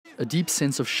A deep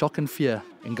sense of shock and fear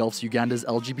engulfs Uganda's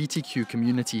LGBTQ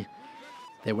community.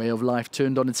 Their way of life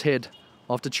turned on its head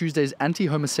after Tuesday's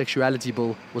Anti-Homosexuality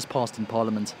Bill was passed in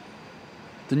Parliament.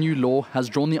 The new law has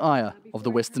drawn the ire of the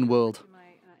Western world.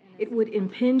 It would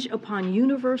impinge upon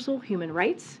universal human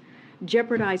rights,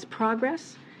 jeopardize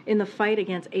progress in the fight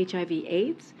against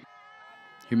HIV/AIDS.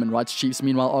 Human rights chiefs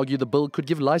meanwhile argue the bill could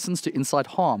give license to incite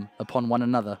harm upon one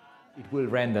another. It will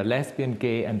render lesbian,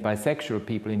 gay and bisexual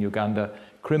people in Uganda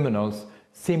criminals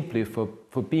simply for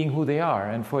being who they are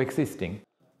and for existing.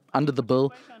 Under the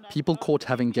bill, people caught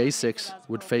having gay sex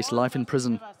would face life in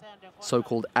prison.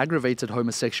 So-called aggravated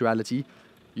homosexuality,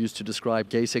 used to describe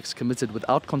gay sex committed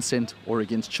without consent or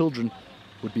against children,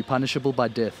 would be punishable by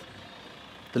death.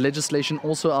 The legislation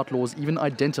also outlaws even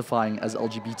identifying as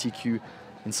LGBTQ,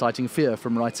 inciting fear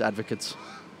from rights advocates.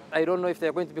 I don't know if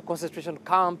there are going to be concentration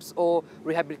camps or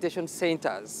rehabilitation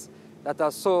centers that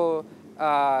are so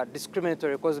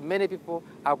discriminatory, because many people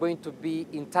are going to be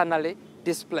internally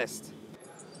displaced.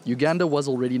 Uganda was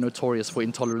already notorious for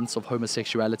intolerance of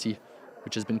homosexuality,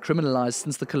 which has been criminalized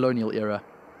since the colonial era.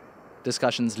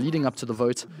 Discussions leading up to the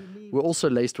vote were also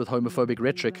laced with homophobic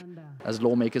rhetoric, as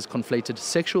lawmakers conflated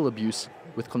sexual abuse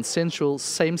with consensual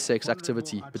same-sex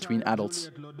activity between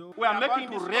adults. We are making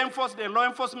to reinforce the law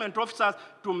enforcement officers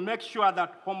to make sure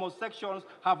that homosexuals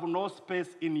have no space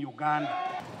in Uganda.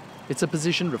 It's a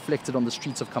position reflected on the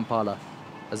streets of Kampala,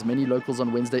 as many locals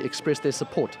on Wednesday expressed their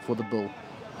support for the bill.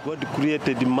 God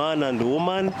created man and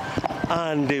woman,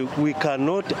 and we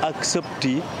cannot accept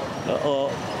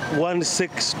one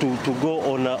sex to go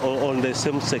on the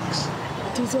same sex.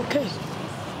 It is okay,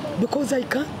 because I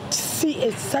can't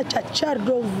see such a child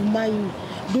of mine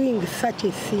doing such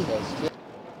a thing.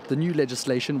 The new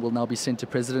legislation will now be sent to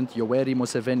President Yoweri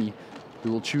Museveni,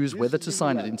 who will choose whether to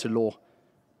sign it into law.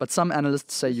 But some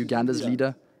analysts say Uganda's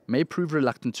leader may prove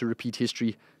reluctant to repeat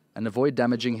history and avoid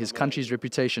damaging his country's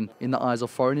reputation in the eyes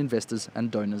of foreign investors and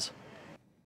donors.